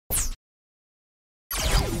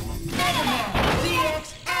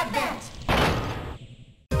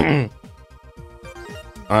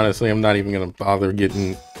Honestly, I'm not even gonna bother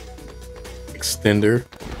getting extender.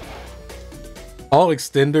 All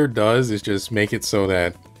extender does is just make it so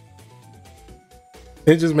that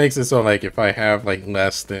it just makes it so like if I have like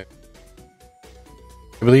less than,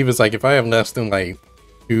 I believe it's like if I have less than like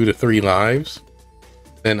 2 to 3 lives,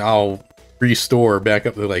 then I'll restore back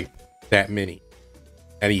up to like that many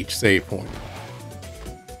at each save point.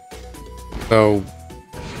 So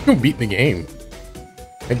I'm beating the game.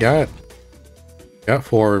 I got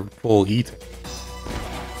 4 full eat.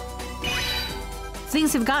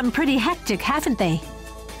 Things have gotten pretty hectic, haven't they?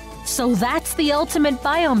 So that's the ultimate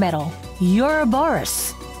biometal,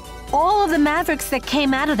 Ouroboros. All of the Mavericks that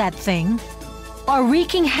came out of that thing are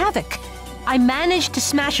wreaking havoc. I managed to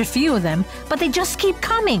smash a few of them, but they just keep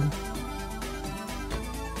coming.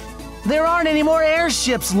 There aren't any more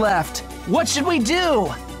airships left. What should we do?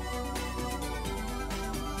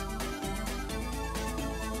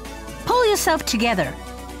 Pull yourself together.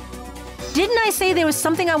 Didn't I say there was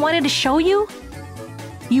something I wanted to show you?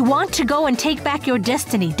 You want to go and take back your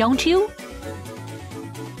destiny, don't you?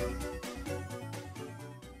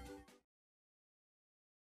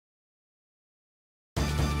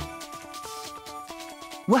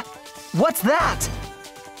 What's that?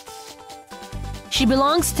 She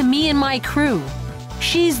belongs to me and my crew.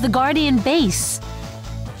 She's the Guardian base.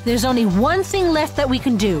 There's only one thing left that we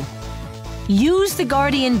can do. Use the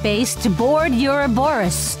Guardian base to board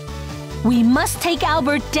Ouroboros. We must take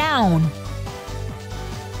Albert down.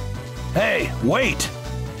 Hey, wait!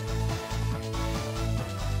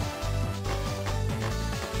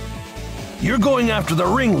 You're going after the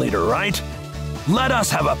ringleader, right? Let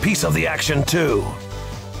us have a piece of the action too.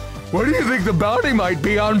 What do you think the bounty might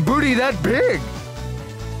be on booty that big?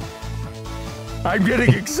 I'm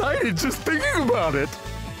getting excited just thinking about it.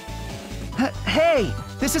 Hey,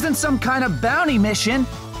 this isn't some kind of bounty mission.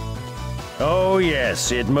 Oh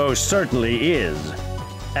yes, it most certainly is.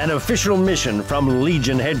 An official mission from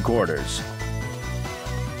Legion headquarters.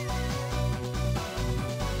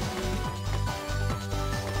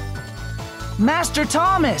 Master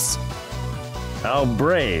Thomas! How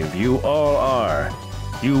brave you all are.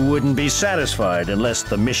 You wouldn't be satisfied unless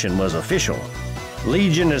the mission was official.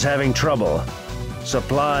 Legion is having trouble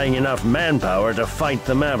supplying enough manpower to fight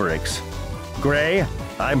the Mavericks. Gray,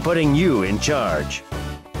 I'm putting you in charge.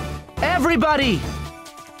 Everybody!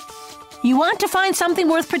 You want to find something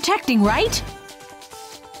worth protecting, right?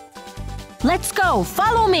 Let's go,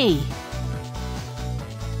 follow me!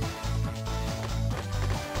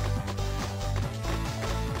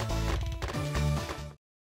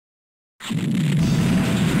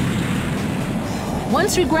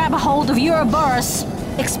 Once we grab a hold of Ouroboros,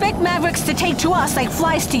 expect Mavericks to take to us like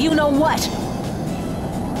flies to you-know-what.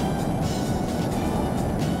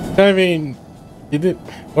 I mean, you did...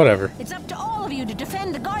 whatever. It's up to all of you to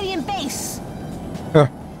defend the Guardian base. Huh.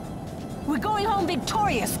 We're going home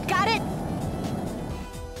victorious, got it?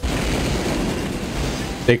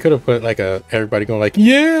 They could have put like everybody going like,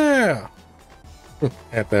 yeah!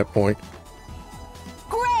 At that point.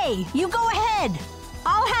 Gray, you go ahead.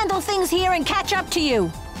 I'll handle things here and catch up to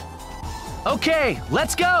you. Okay,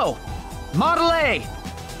 let's go! Model A!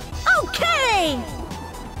 Okay!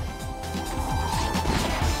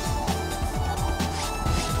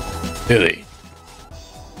 Billy.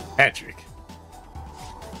 Patrick.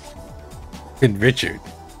 And Richard.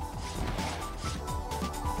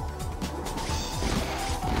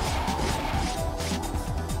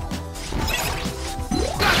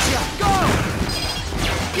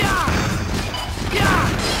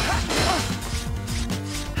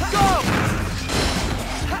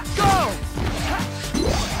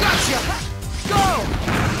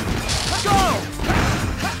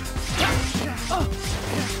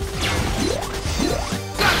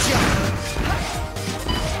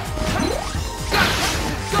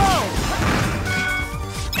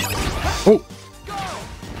 Oh!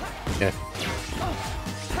 Yeah.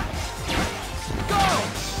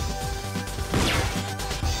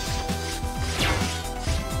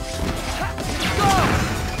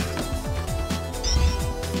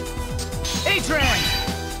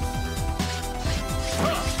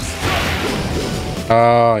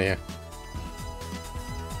 Oh, yeah.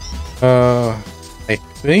 I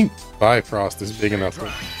think Bifrost is big enough to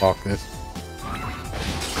block this.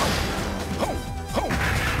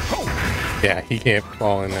 Yeah, he can't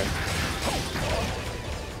fall in there.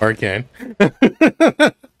 Or he can.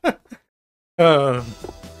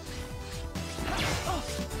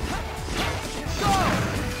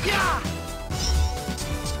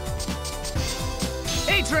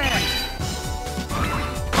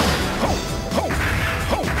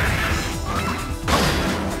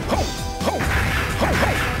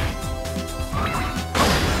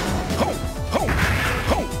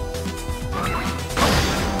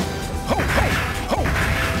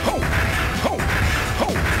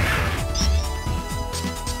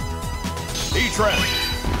 E-Trend.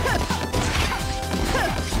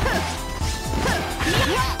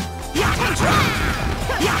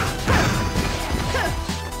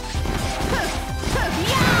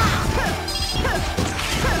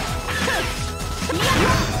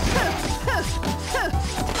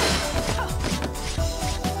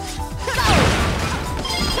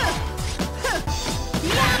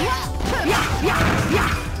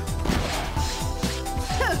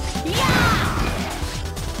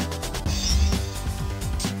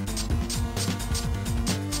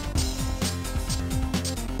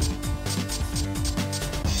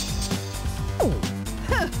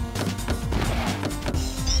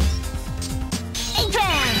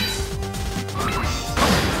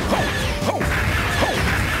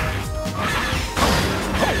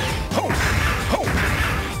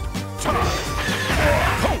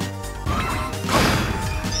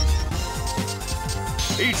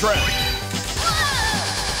 E-Trend.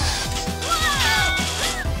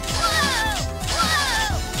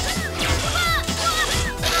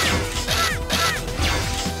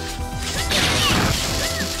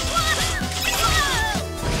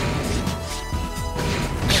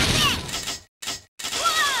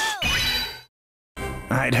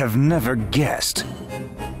 I'd have never guessed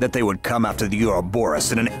that they would come after the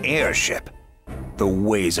Ouroboros in an airship. The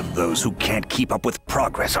ways of those who can't keep up with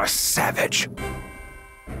progress are savage.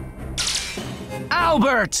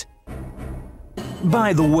 Albert!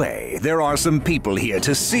 By the way, there are some people here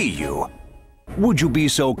to see you. Would you be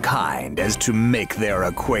so kind as to make their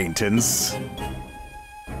acquaintance?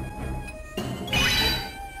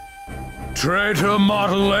 Traitor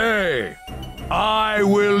Model A, I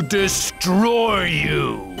will destroy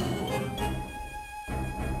you.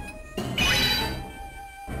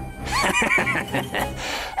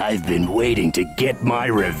 I've been waiting to get my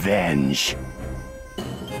revenge.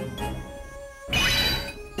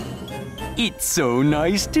 It's so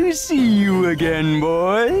nice to see you again,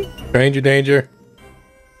 boy. Stranger danger.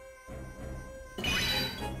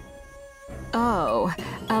 Oh,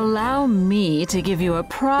 allow me to give you a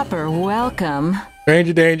proper welcome.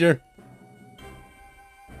 Stranger danger.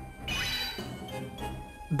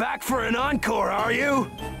 Back for an encore, are you?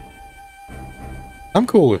 I'm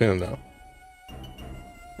cool with him though.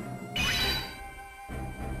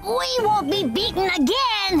 We won't be beaten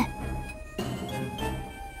again!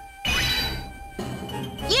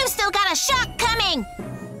 You've still got a shock coming!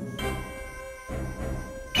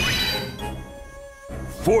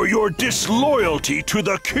 For your disloyalty to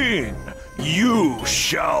the king, you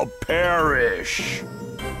shall perish.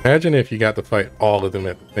 Imagine if you got to fight all of them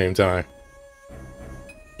at the same time.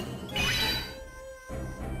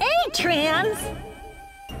 Trans!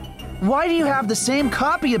 Why do you have the same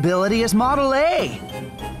copy ability as Model A?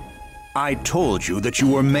 I told you that you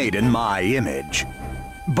were made in my image.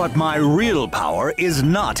 But my real power is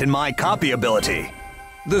not in my copy ability.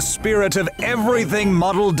 The spirit of everything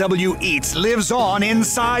Model W eats lives on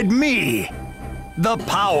inside me. The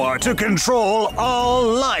power to control all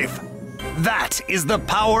life. That is the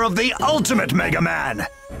power of the ultimate Megaman.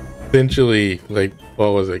 Essentially, like,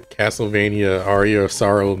 what was it? Castlevania, Aria of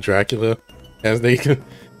Sorrow, Dracula, as they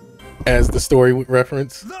as the story would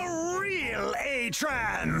reference. The real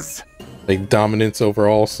A-Trans. Like dominance over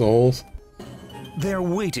all souls. They're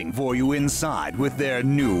waiting for you inside with their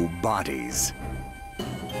new bodies.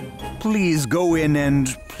 Please go in and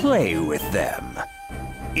play with them.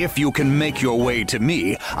 If you can make your way to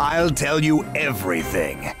me, I'll tell you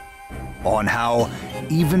everything. On how,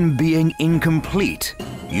 even being incomplete,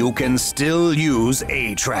 you can still use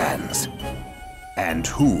A-Trans. And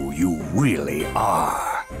who you really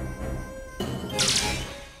are.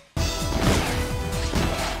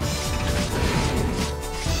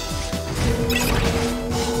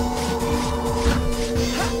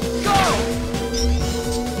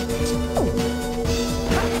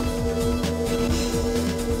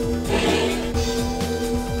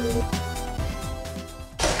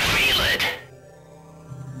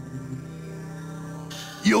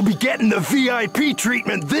 You'll be getting the VIP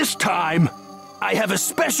treatment this time. I have a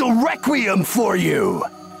special requiem for you.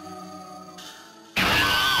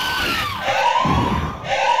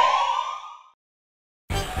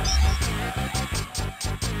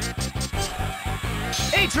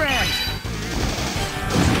 A-Trans!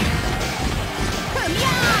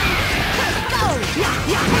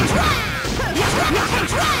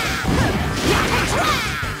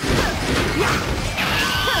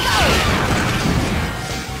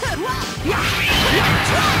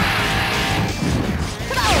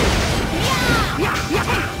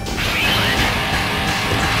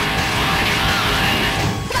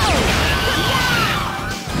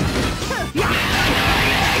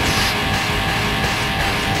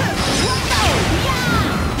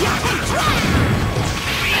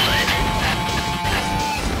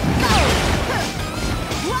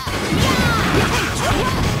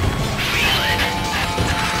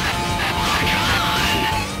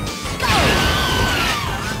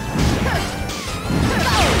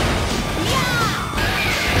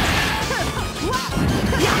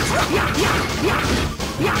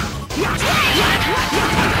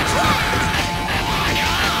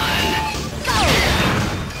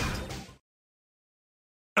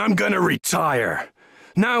 I'm gonna retire.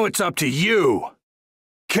 Now it's up to you.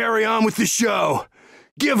 Carry on with the show.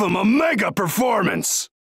 Give them a mega performance.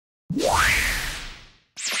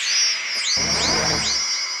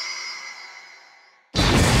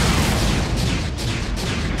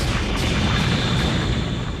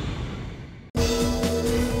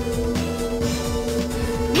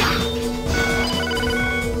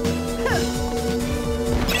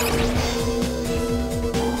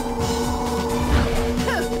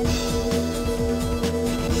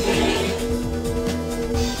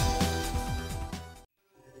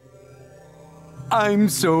 I'm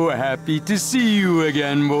so happy to see you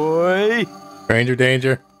again, boy. Stranger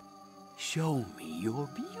danger. Show me your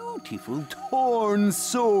beautiful torn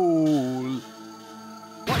soul.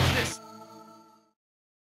 Watch this.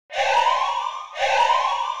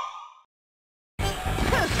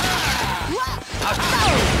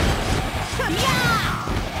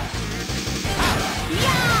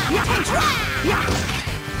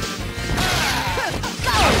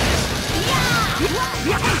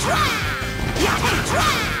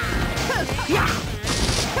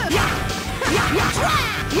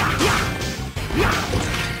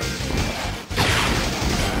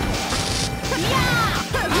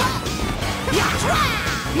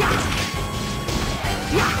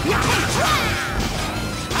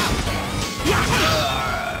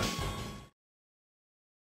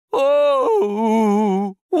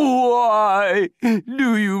 Oh, why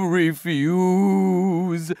do you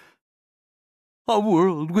refuse? A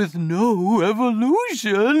world with no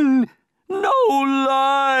evolution, no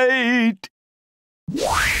light.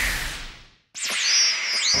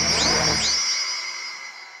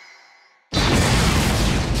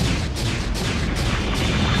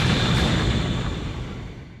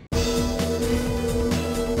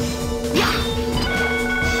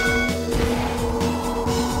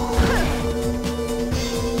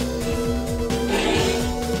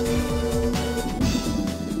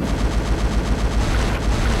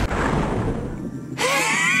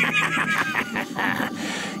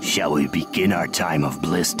 Shall we begin our time of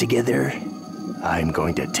bliss together? I'm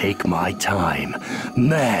going to take my time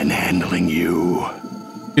manhandling you.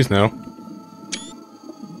 Please no.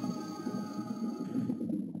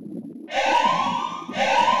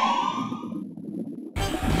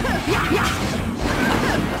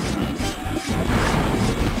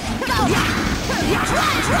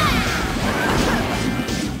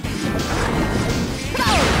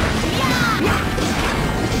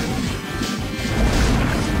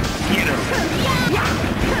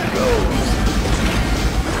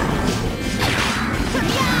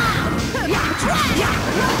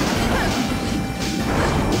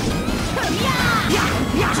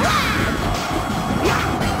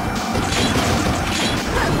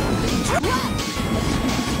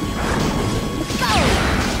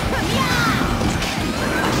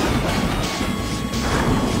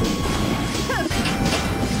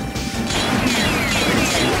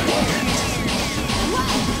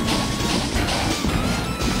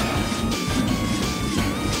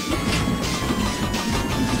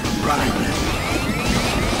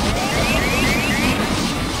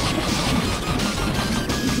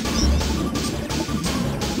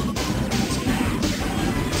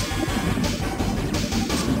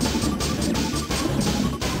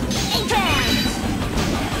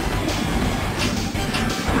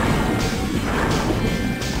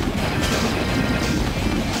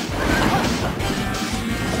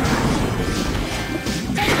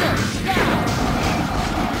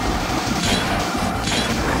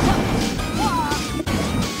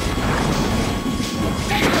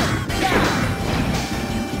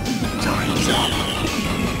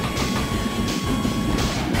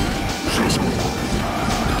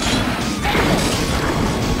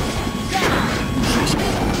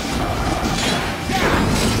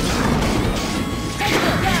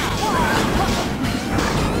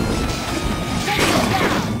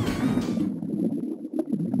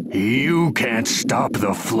 You can't stop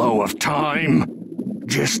the flow of time.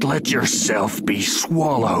 Just let yourself be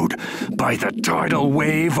swallowed by the tidal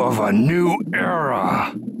wave of a new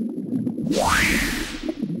era.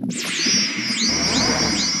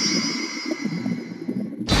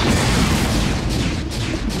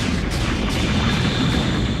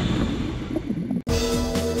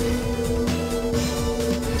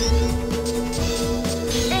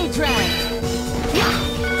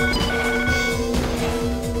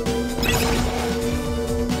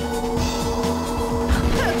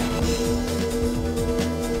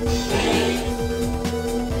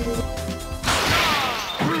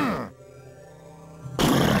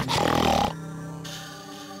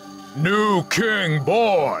 king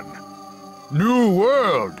born. New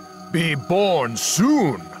world be born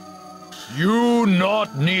soon. You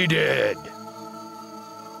not needed.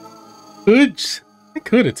 I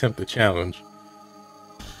could attempt the challenge.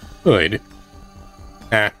 Could.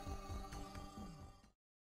 Nah.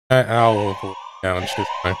 I'll avoid the challenge this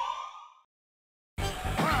time.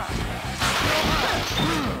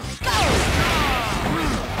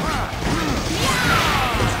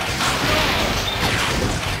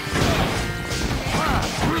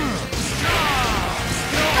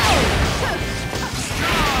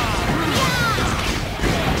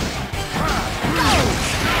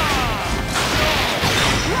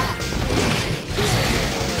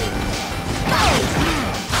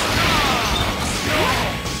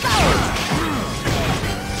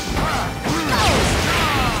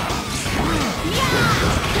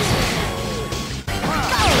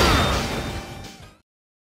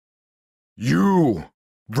 You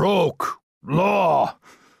broke law.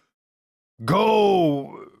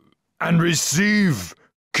 Go and receive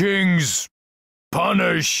king's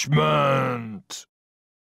punishment.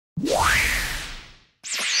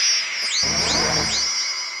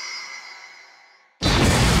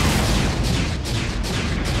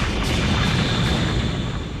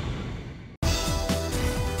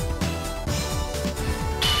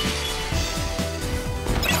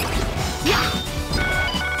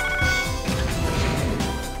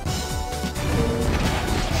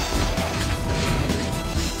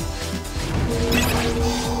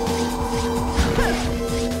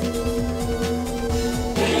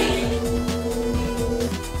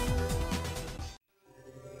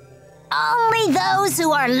 Only those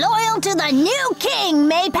who are loyal to the new king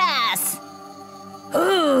may pass.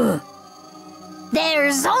 Ugh.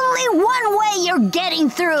 There's only one way you're getting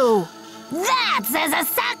through. That's as a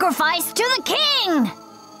sacrifice to the king.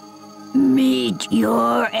 Meet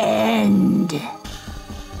your end.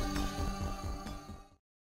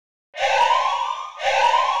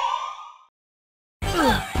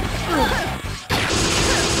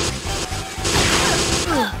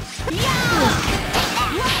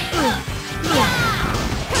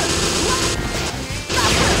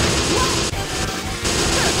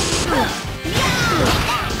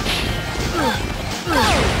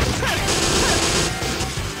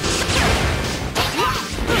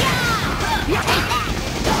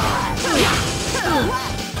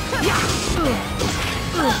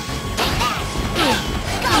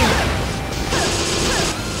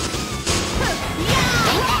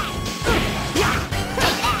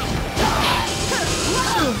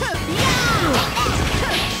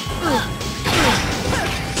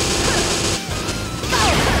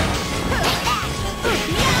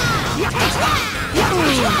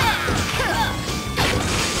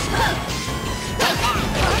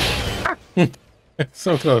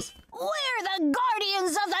 So close. We're the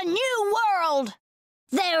guardians of the new world.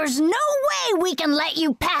 There's no way we can let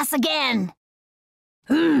you pass again.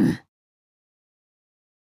 I'm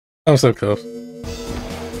so close.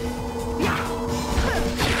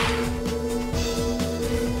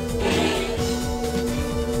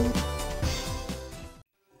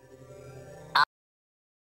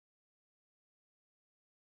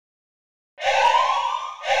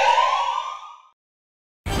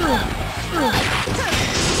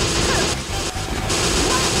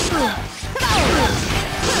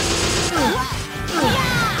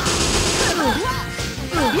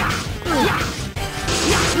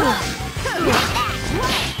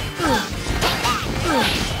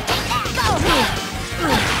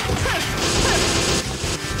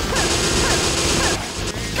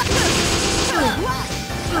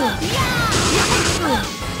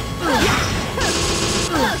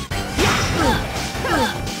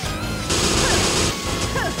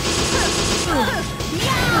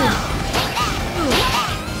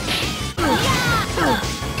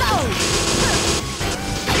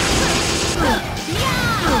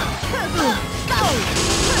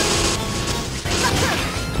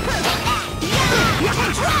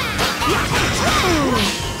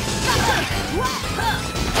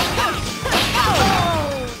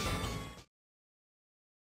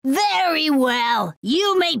 Very well,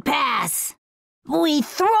 you may pass. We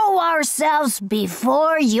throw ourselves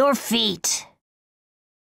before your feet.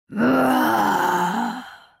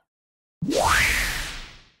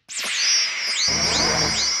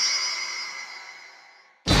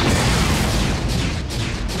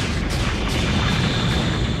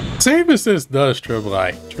 Save Assist does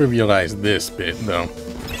trivialize this bit, though.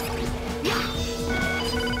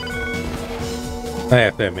 I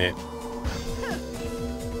have to admit.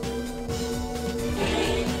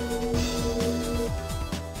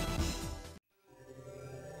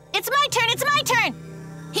 It's my turn, it's my turn!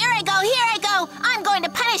 Here I go! I'm going to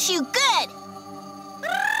punish you good!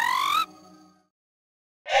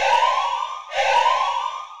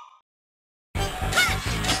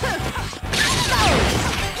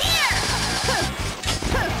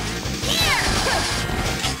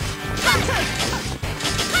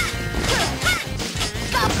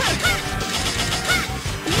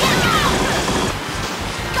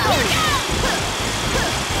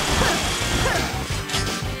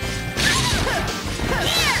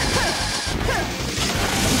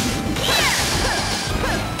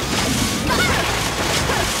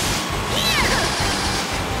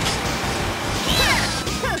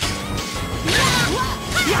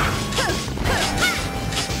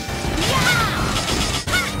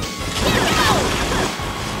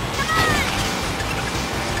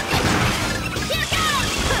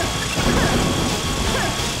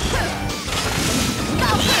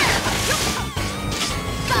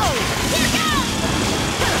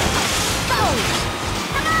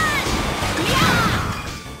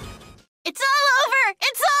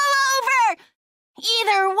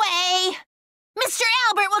 Either way, Mr.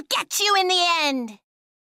 Albert will get you in the end.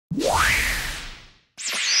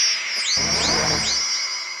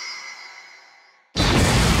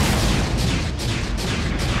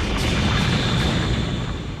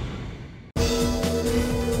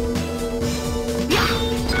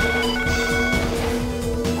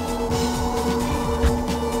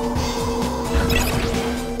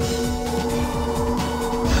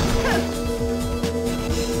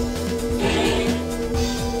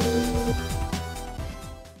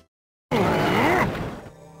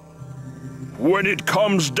 When it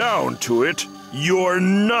comes down to it, you're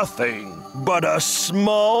nothing but a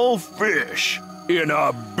small fish in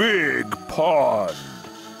a big pond.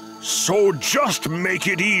 So just make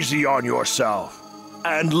it easy on yourself,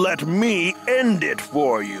 and let me end it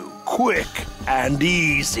for you, quick and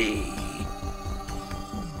easy.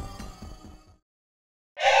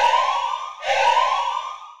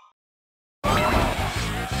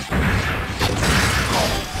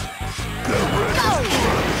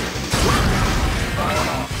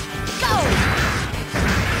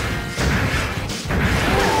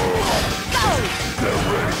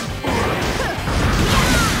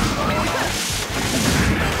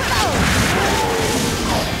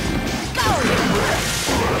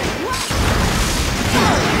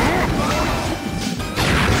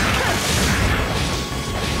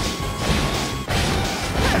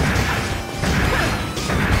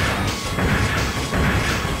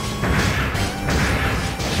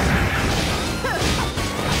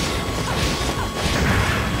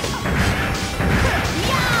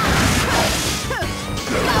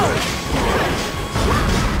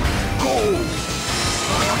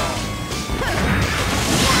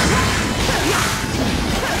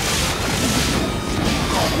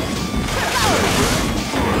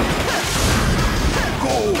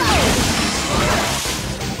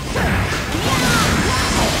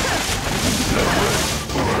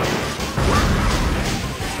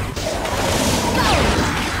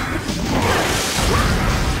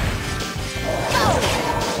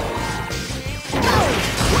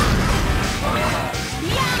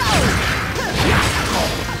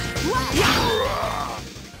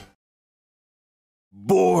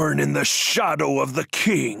 Born in the shadow of the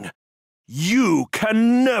king, you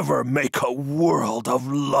can never make a world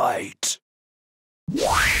of light.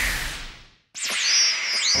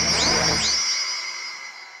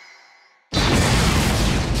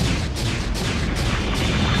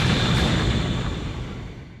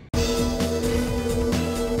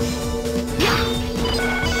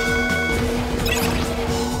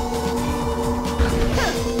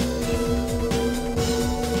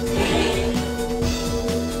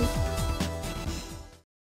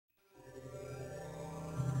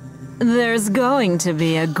 There's going to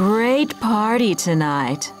be a great party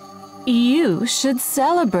tonight. You should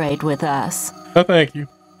celebrate with us. Oh, thank you.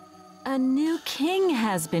 A new king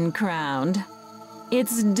has been crowned.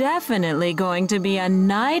 It's definitely going to be a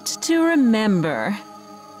night to remember.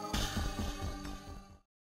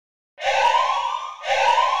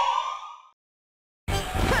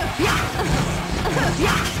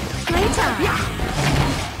 Playtime!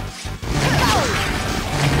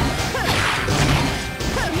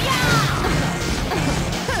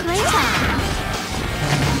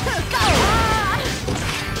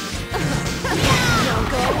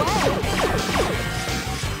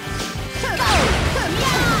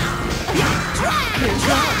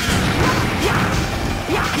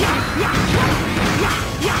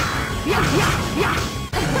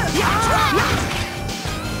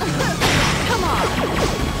 Come on!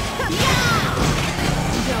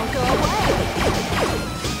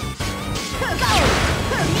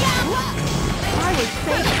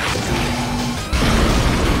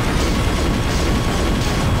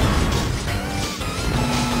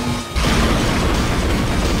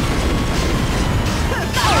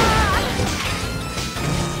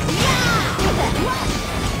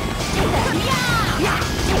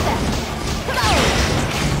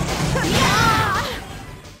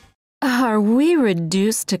 Are we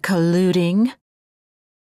reduced to colluding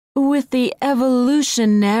with the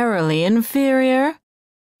evolutionarily inferior?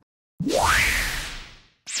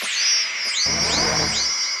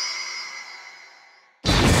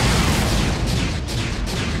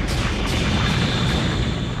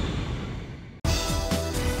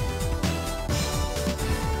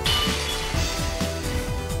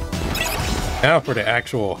 Now for the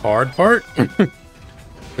actual hard part,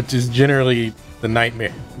 which is generally the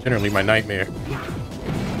nightmare. Generally my nightmare.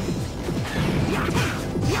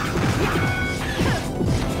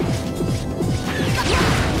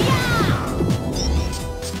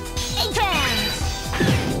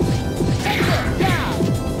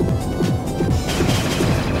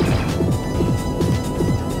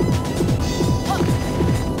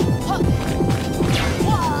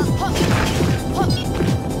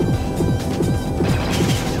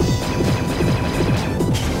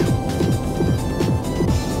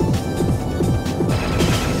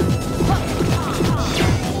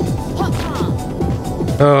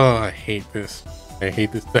 Oh, I hate this. I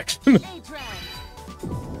hate this section.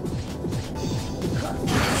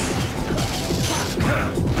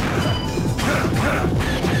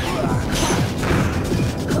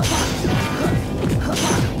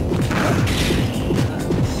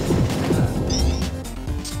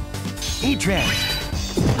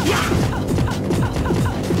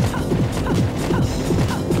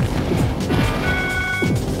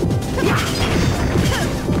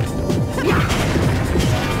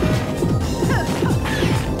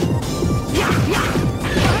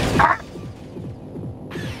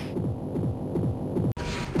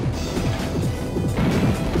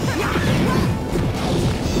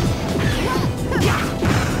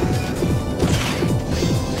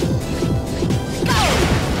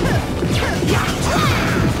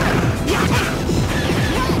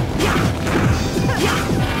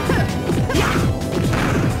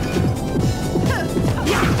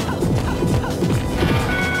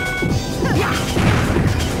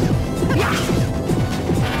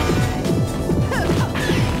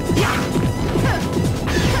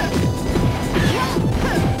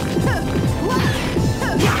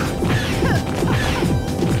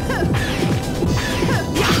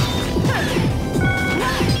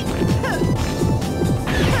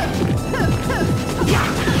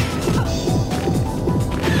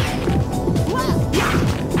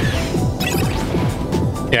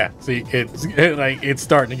 Yeah, see, it's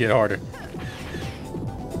starting to get harder.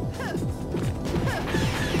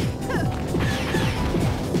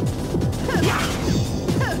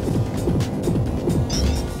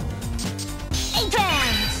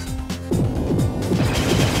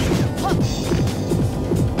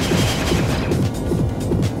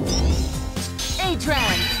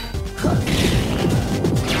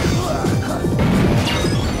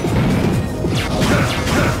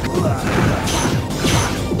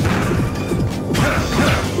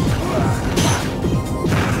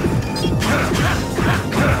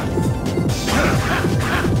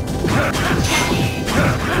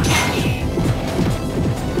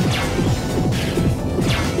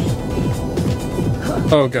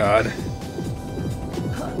 Oh god.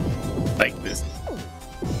 Like this.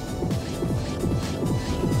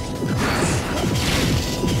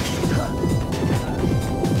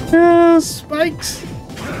 Spikes.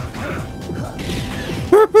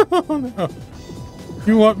 Oh no.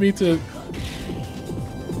 You want me to...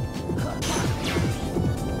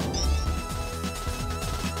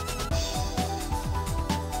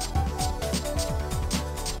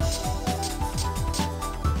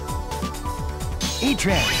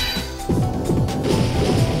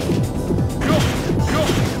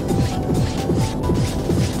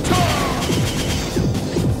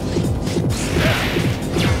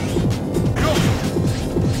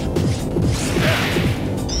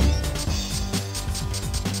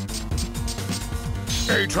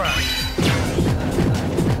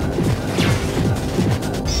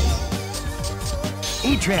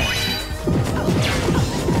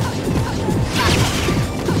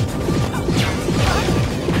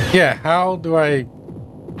 Yeah, how do I...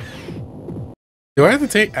 Do I have to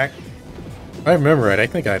take... I remember right, I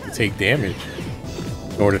think I have to take damage.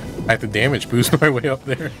 In order... I have to damage boost my way up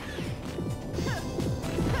there.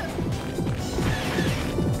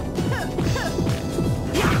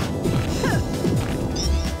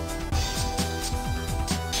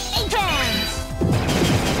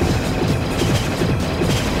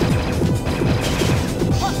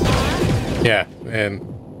 Yeah, and...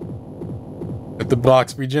 if the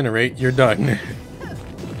blocks regenerate, you're done.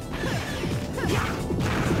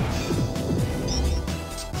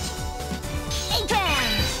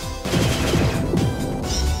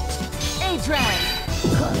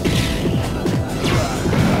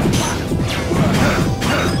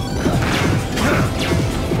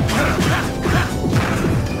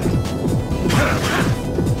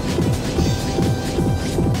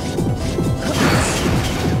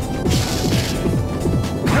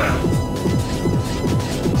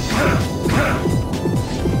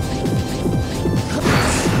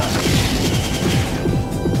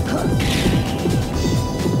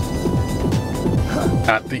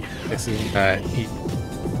 This is not easy.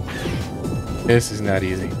 This is not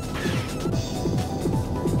easy.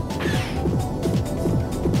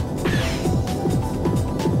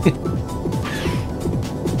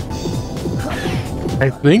 I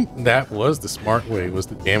think that was the smart way, was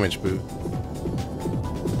the damage boost.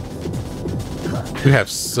 You have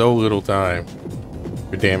so little time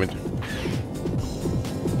for damage.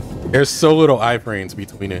 There's so little iframes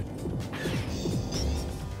between it.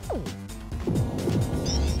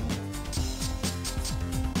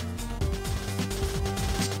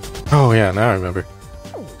 Oh yeah, now I remember.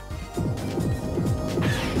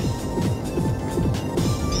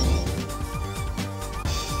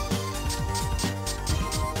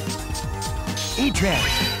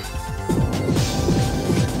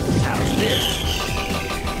 How's this?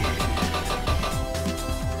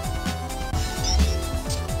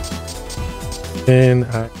 And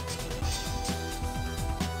I...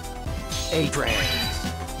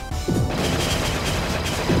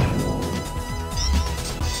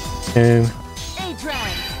 And...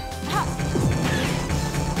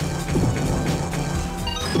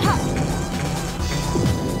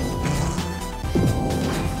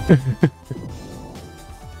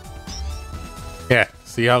 Yeah,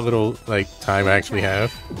 see how little, like, time I actually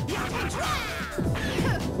have?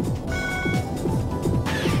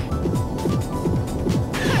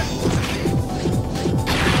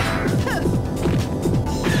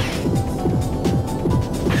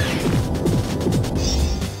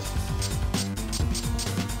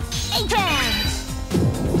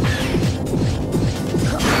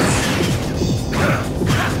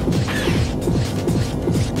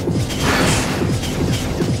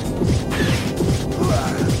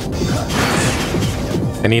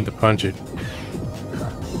 I need to punch it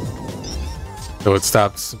so it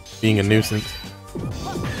stops being a nuisance.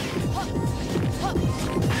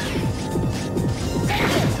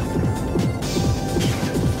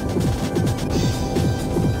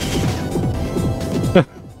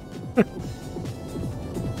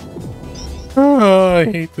 Oh, I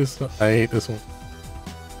hate this one. I hate this one.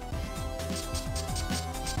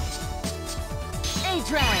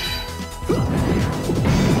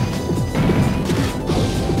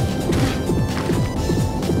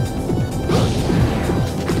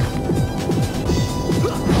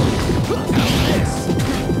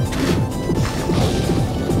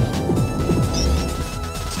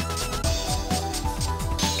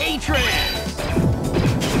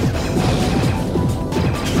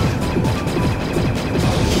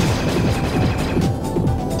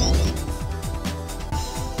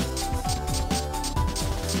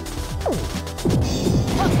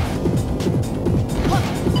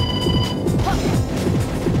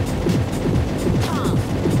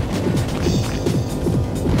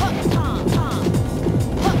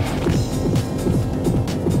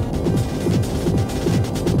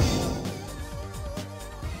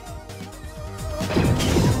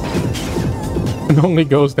 It only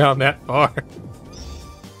goes down that far.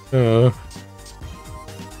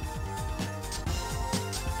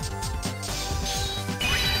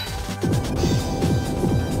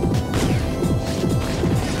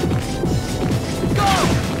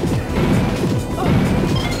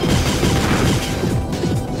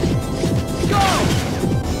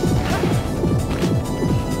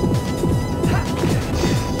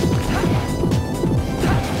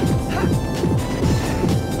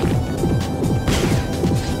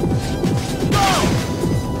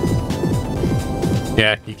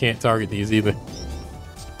 Yeah, you can't target these either.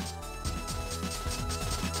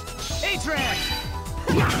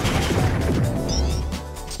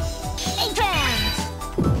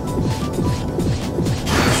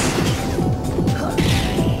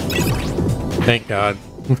 Thank God.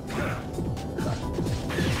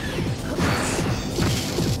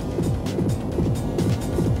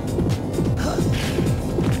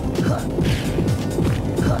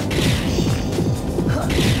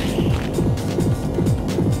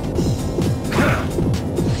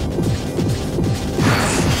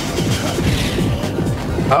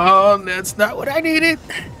 That's not what I needed.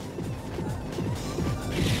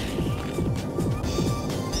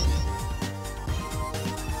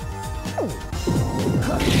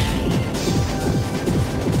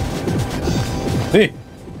 See,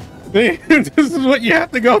 this is what you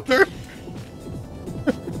have to go through.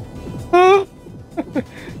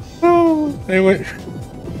 They went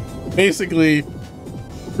basically.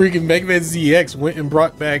 Freaking Megaman ZX went and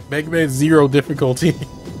brought back Megaman Zero difficulty.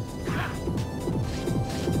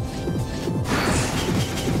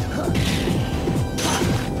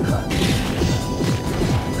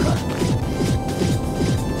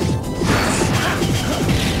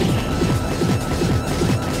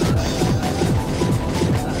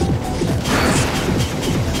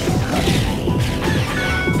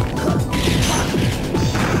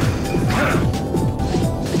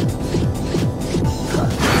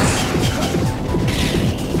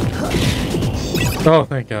 Oh,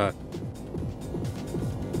 thank God.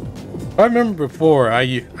 I remember before I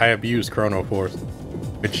abused Chrono Force,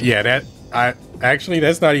 which yeah,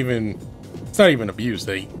 that's not even abuse.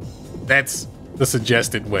 That's the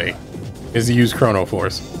suggested way is to use Chrono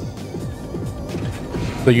Force,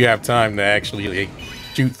 so you have time to actually like,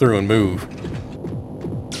 shoot through and move.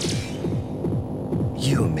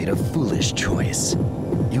 You made a foolish choice.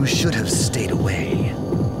 You should have stayed away.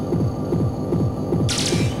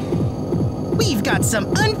 We've got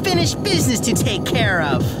some unfinished business to take care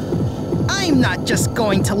of. I'm not just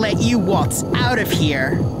going to let you waltz out of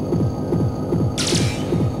here.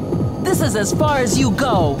 This is as far as you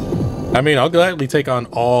go. I mean, I'll gladly take on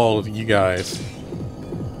all of you guys.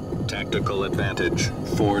 Tactical advantage,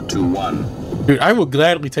 4-1. Dude, I will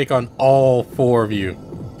gladly take on all 4 of you.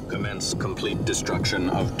 Commence complete destruction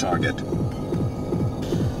of target.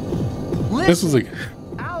 Listen, this is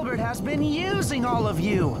Albert has been using all of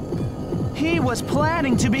you. He was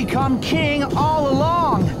planning to become king all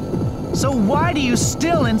along. So why do you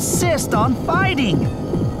still insist on fighting?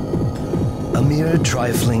 A mere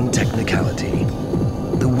trifling technicality.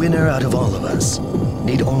 The winner out of all of us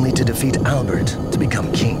need only to defeat Albert to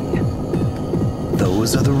become king.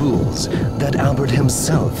 Those are the rules that Albert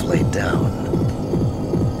himself laid down.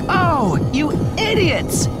 Oh, you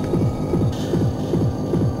idiots!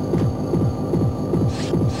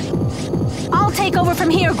 I'll take over from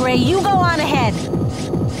here, Gray. You go on ahead.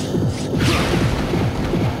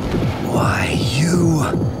 Why, you...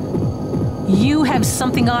 You have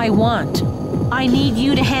something I want. I need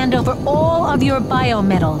you to hand over all of your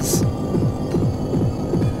biometals.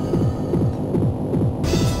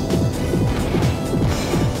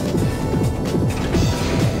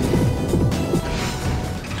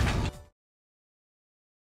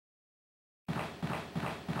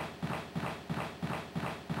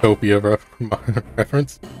 Utopia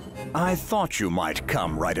reference. I thought you might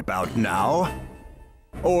come right about now.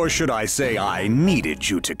 Or should I say I needed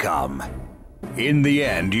you to come. In the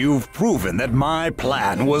end, you've proven that my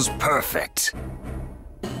plan was perfect.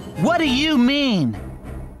 What do you mean?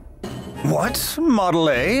 What? Model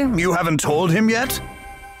A? You haven't told him yet?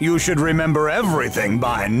 You should remember everything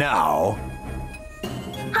by now.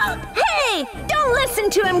 Hey! Don't listen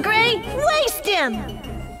to him, Gray! Waste him!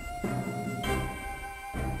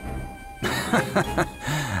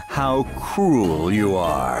 How cruel you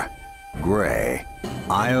are. Gray,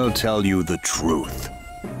 I'll tell you the truth.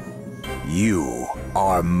 You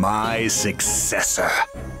are my successor.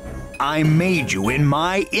 I made you in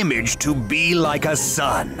my image to be like a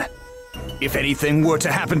son. If anything were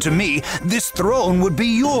to happen to me, this throne would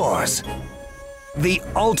be yours. The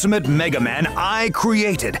ultimate Megaman I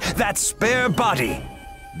created, that spare body,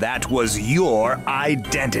 that was your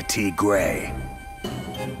identity, Gray.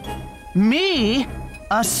 Me?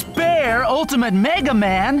 A spare Ultimate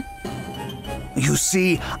Megaman? You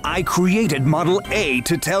see, I created Model A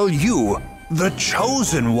to tell you, the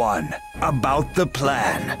Chosen One, about the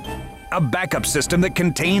plan. A backup system that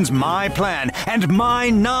contains my plan and my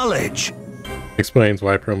knowledge. Explains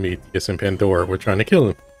why Prometheus and Pandora were trying to kill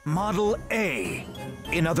him. Model A.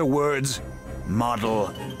 In other words,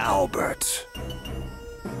 Model Albert.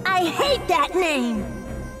 I hate that name!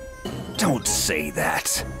 Don't say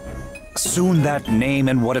that. Soon that name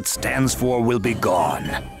and what it stands for will be gone.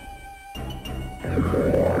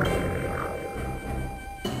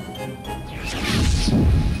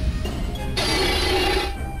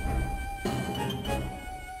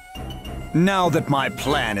 Now that my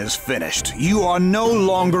plan is finished, you are no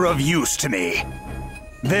longer of use to me.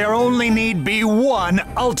 There only need be one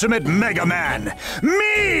Ultimate Megaman,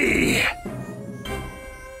 me!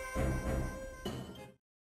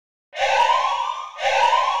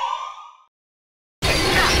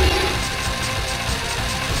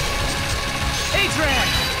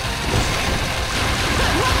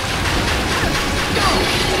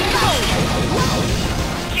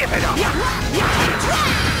 Give it up! Give it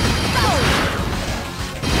up!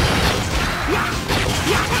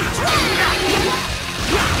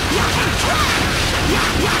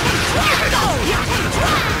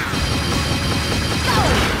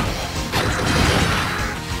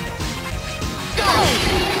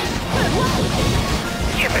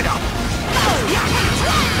 Give it up!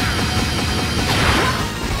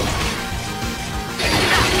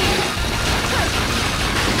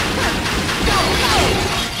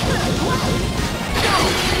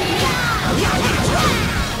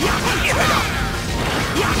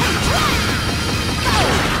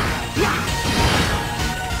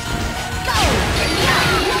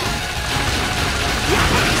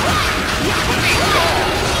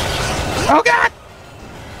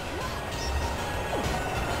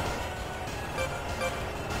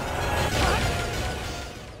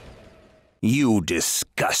 You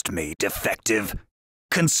disgust me, defective.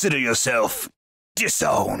 Consider yourself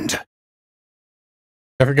disowned.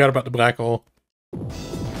 I forgot about the black hole.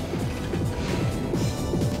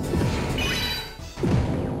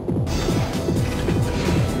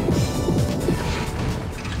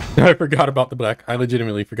 I forgot about the black. I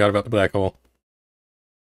legitimately forgot about the black hole.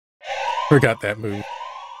 Forgot that move.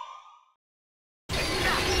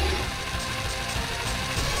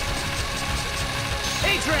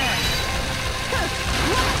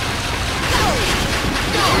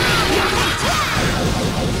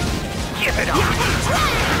 Give it up!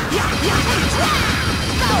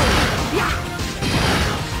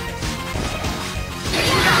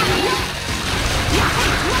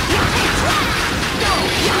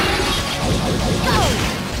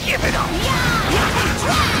 Give it up!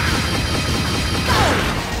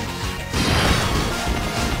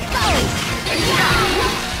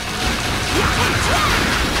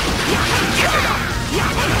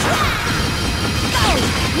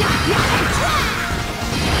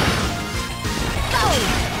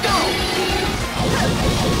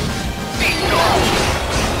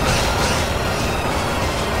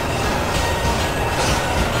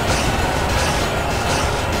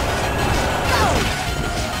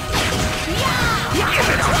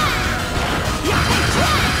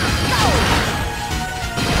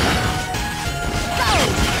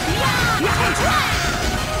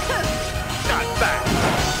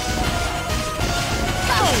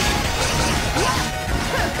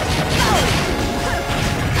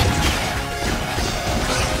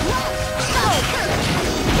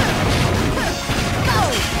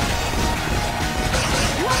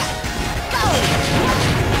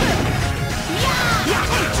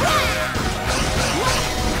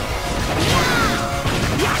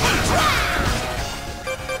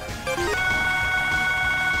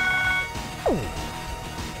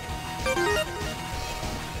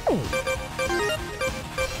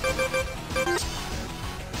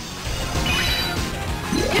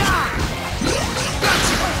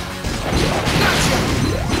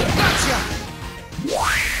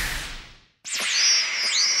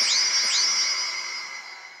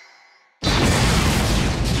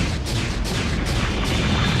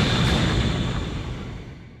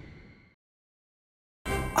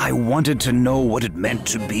 I wanted to know what it meant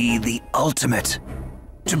to be the ultimate.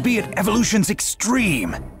 To be at evolution's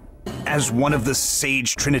extreme. As one of the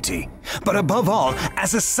Sage Trinity. But above all,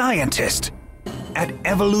 as a scientist. At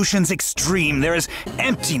evolution's extreme, there is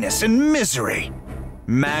emptiness and misery.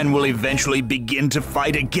 Man will eventually begin to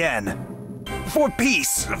fight again. For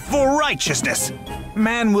peace, for righteousness.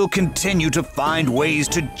 Man will continue to find ways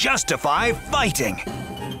to justify fighting.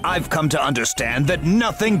 I've come to understand that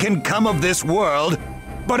nothing can come of this world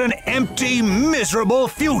but an empty, miserable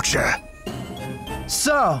future.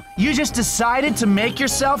 So, you just decided to make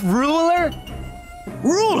yourself ruler?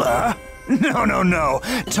 Ruler? No.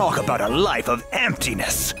 Talk about a life of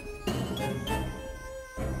emptiness.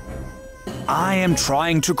 I am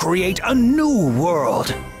trying to create a new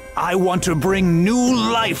world. I want to bring new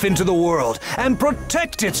life into the world and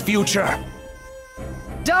protect its future.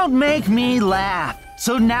 Don't make me laugh.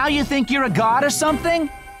 So now you think you're a god or something?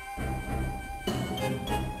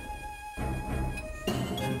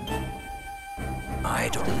 I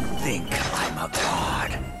don't think I'm a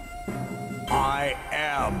god. I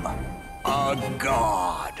am a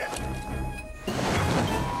god.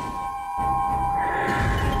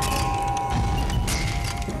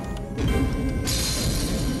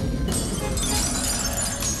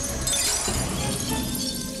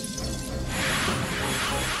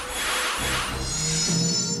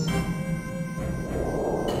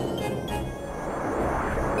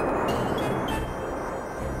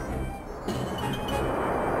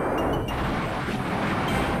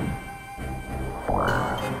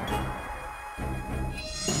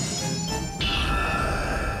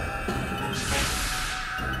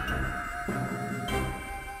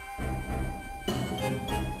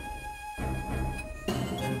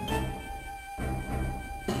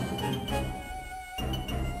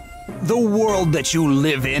 The world that you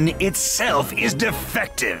live in itself is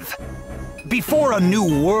defective. Before a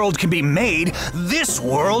new world can be made, this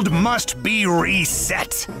world must be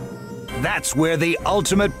reset. That's where the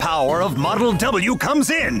ultimate power of Model W comes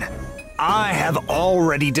in. I have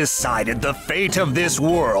already decided the fate of this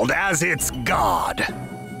world as its god.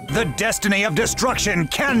 The destiny of destruction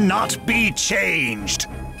cannot be changed.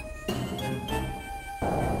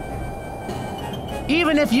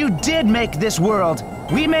 Even if you did make this world,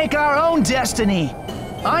 we make our own destiny.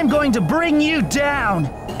 I'm going to bring you down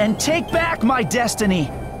and take back my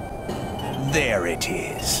destiny. There it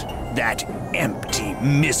is. That empty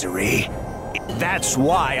misery. That's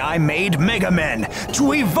why I made Megaman,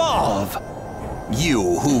 to evolve.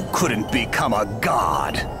 You who couldn't become a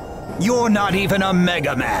god. You're not even a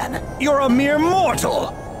Megaman. You're a mere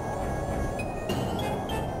mortal.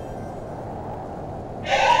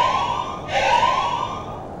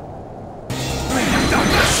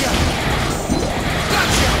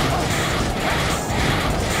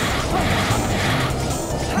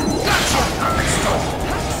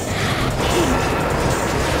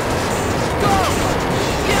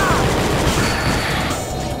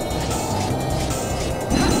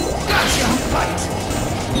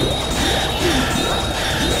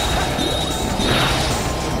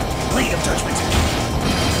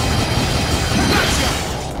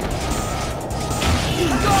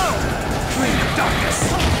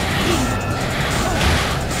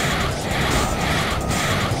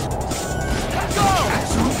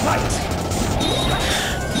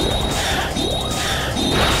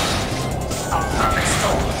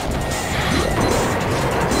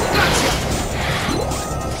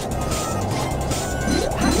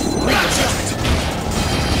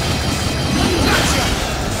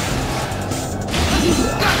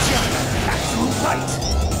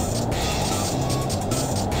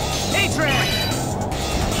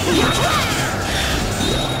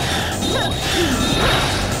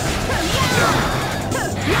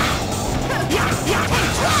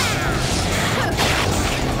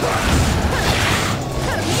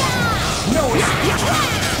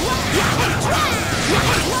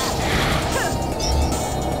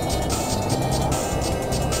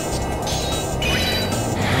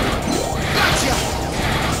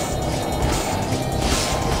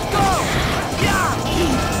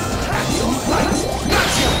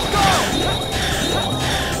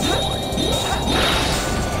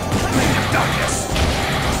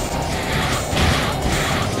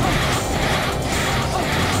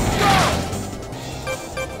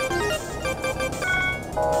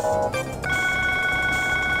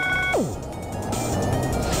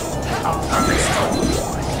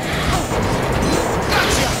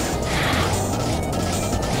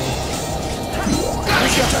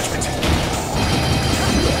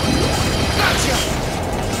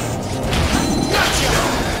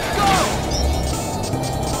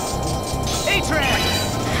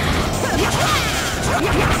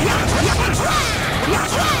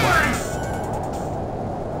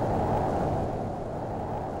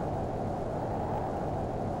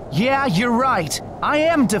 Yeah, you're right. I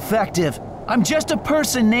am defective. I'm just a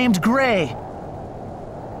person named Gray.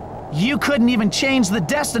 You couldn't even change the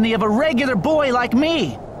destiny of a regular boy like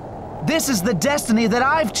me. This is the destiny that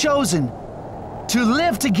I've chosen. To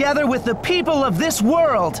live together with the people of this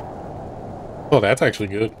world. Oh, that's actually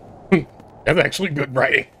good. That's actually good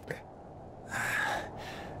writing.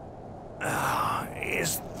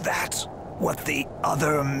 Is that what the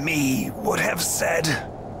other me would have said?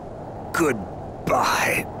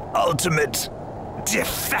 Goodbye, ultimate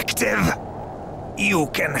defective. You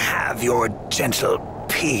can have your gentle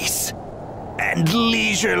peace and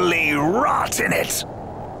leisurely rot in it.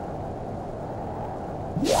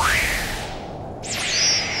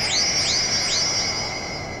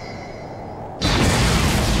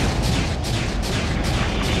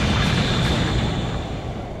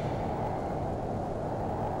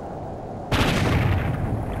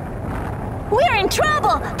 We're in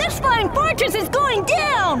trouble! This flying fortress is going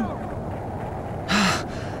down!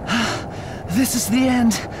 This is the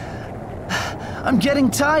end. I'm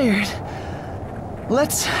getting tired.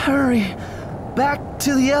 Let's hurry back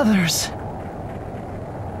to the others.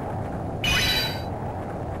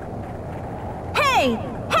 Hey!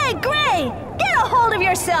 Hey, Gray! Get a hold of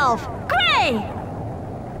yourself! Gray!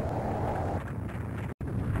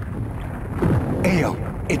 Ayo,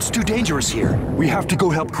 it's too dangerous here. We have to go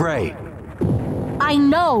help Gray. I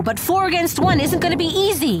know, but 4 against 1 isn't gonna be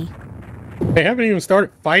easy. They haven't even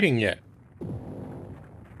started fighting yet.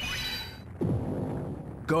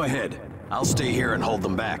 Go ahead. I'll stay here and hold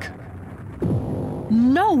them back.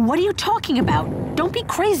 No, what are you talking about? Don't be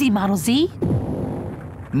crazy, Model Z.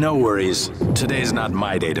 No worries. Today's not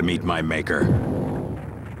my day to meet my maker.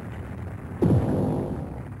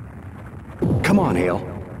 Come on, Hale.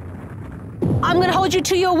 I'm gonna hold you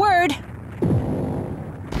to your word.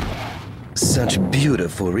 Such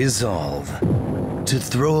beautiful resolve. To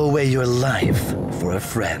throw away your life for a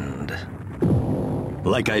friend.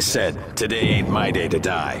 Like I said, today ain't my day to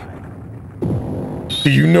die. Do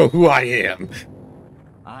you know who I am?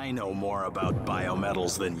 I know more about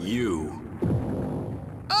biometals than you.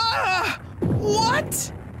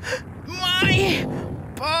 What? My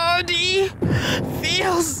body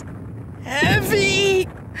feels heavy.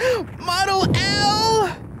 Model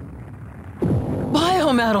L?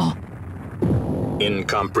 metal.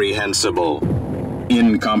 Incomprehensible.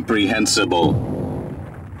 Incomprehensible.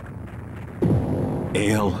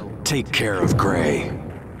 Ale, take care of Gray.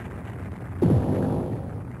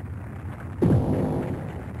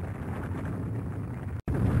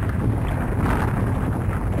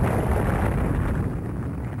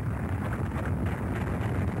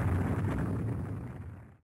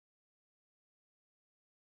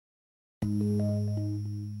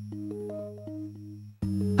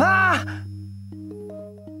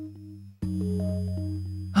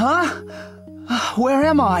 Huh? Where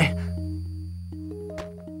am I?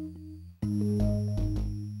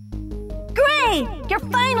 Gray! You're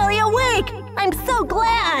finally awake! I'm so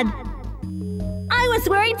glad! I was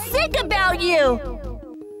worried sick about you!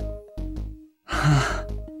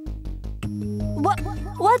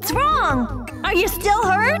 What's wrong? Are you still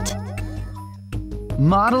hurt?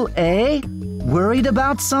 Model A? Worried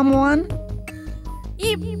about someone?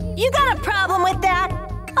 You got a problem with that?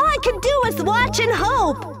 All I could do was watch and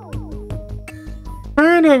hope!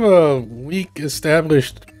 Kind of a weak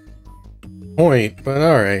established point, but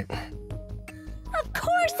alright. Of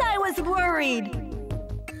course I was worried!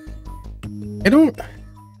 I don't...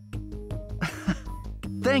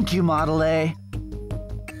 Thank you, Model A.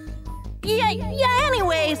 Yeah,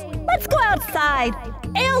 anyways, let's go outside.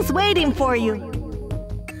 Ale's waiting for you.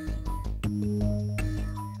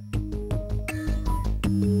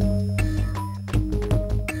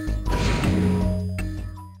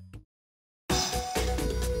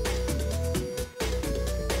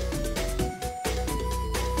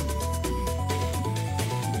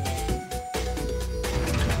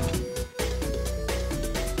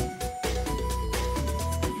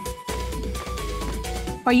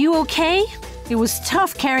 Are you okay? It was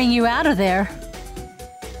tough carrying you out of there.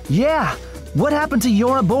 Yeah, what happened to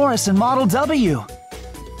Ouroboros and Model W?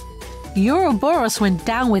 Ouroboros went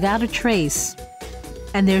down without a trace.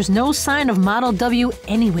 And there's no sign of Model W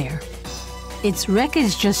anywhere. Its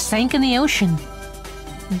wreckage just sank in the ocean.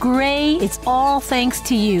 Gray, it's all thanks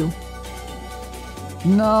to you.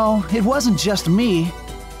 No, it wasn't just me.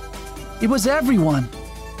 It was everyone.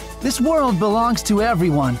 This world belongs to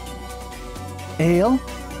everyone. Ale,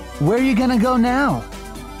 where are you gonna go now?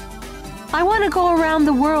 I want to go around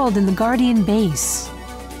the world in the Guardian base.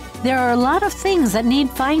 There are a lot of things that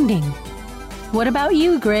need finding. What about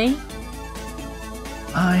you, Gray?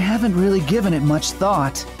 I haven't really given it much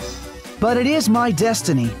thought. But it is my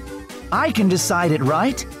destiny. I can decide it,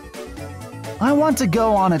 right? I want to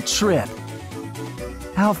go on a trip.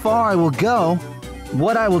 How far I will go,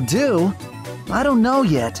 what I will do, I don't know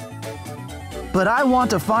yet. But I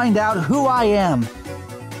want to find out who I am.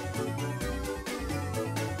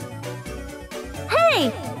 Hey,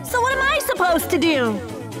 so what am I supposed to do?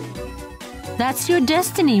 That's your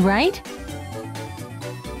destiny, right?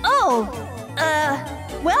 Oh,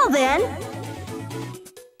 well then.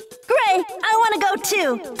 Gray, I want to go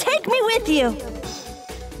too. Take me with you.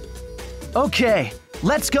 Okay,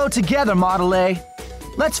 let's go together, Model A.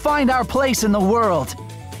 Let's find our place in the world.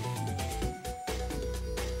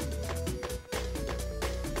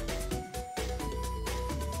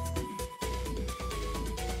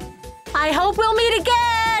 I hope we'll meet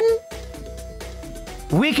again!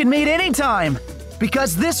 We can meet anytime,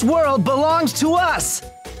 because this world belongs to us!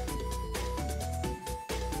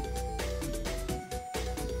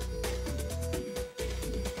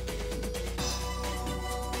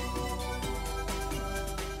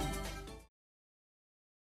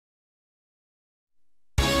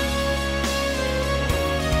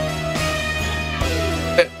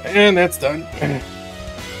 And that's done.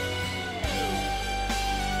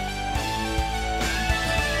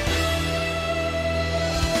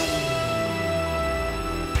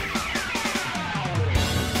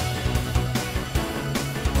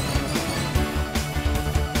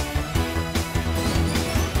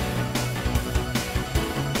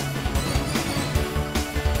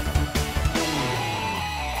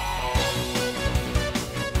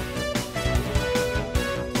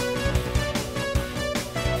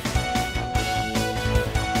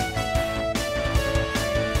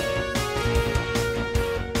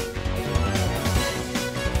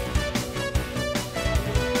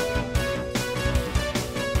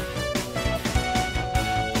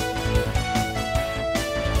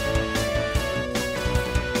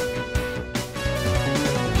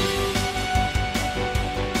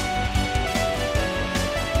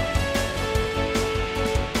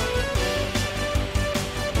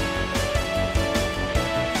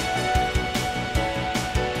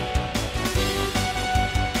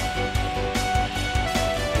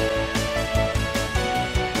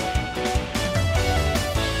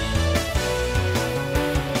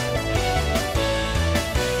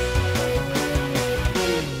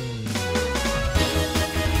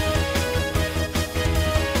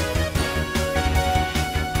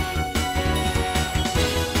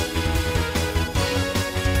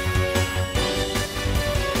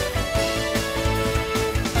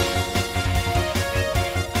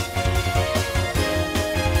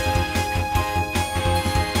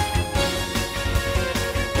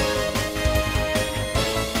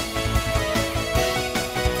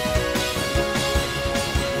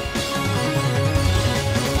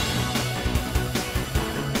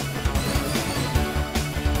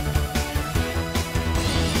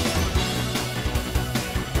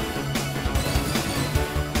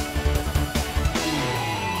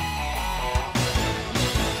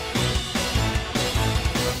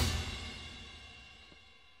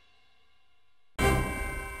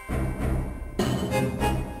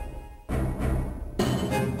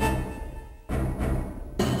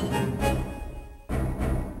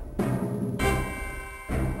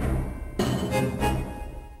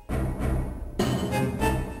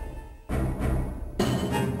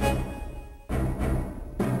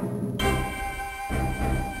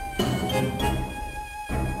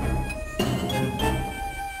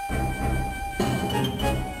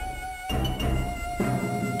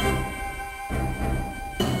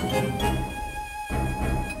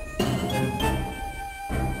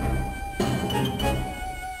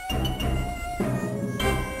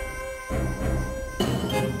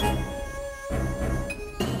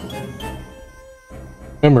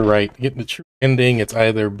 remember right, to get the true ending, it's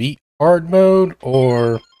either beat hard mode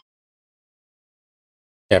or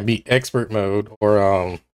beat expert mode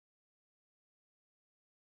or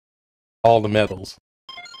all the medals.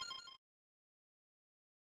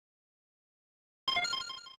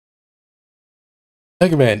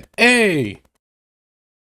 Megaman, hey!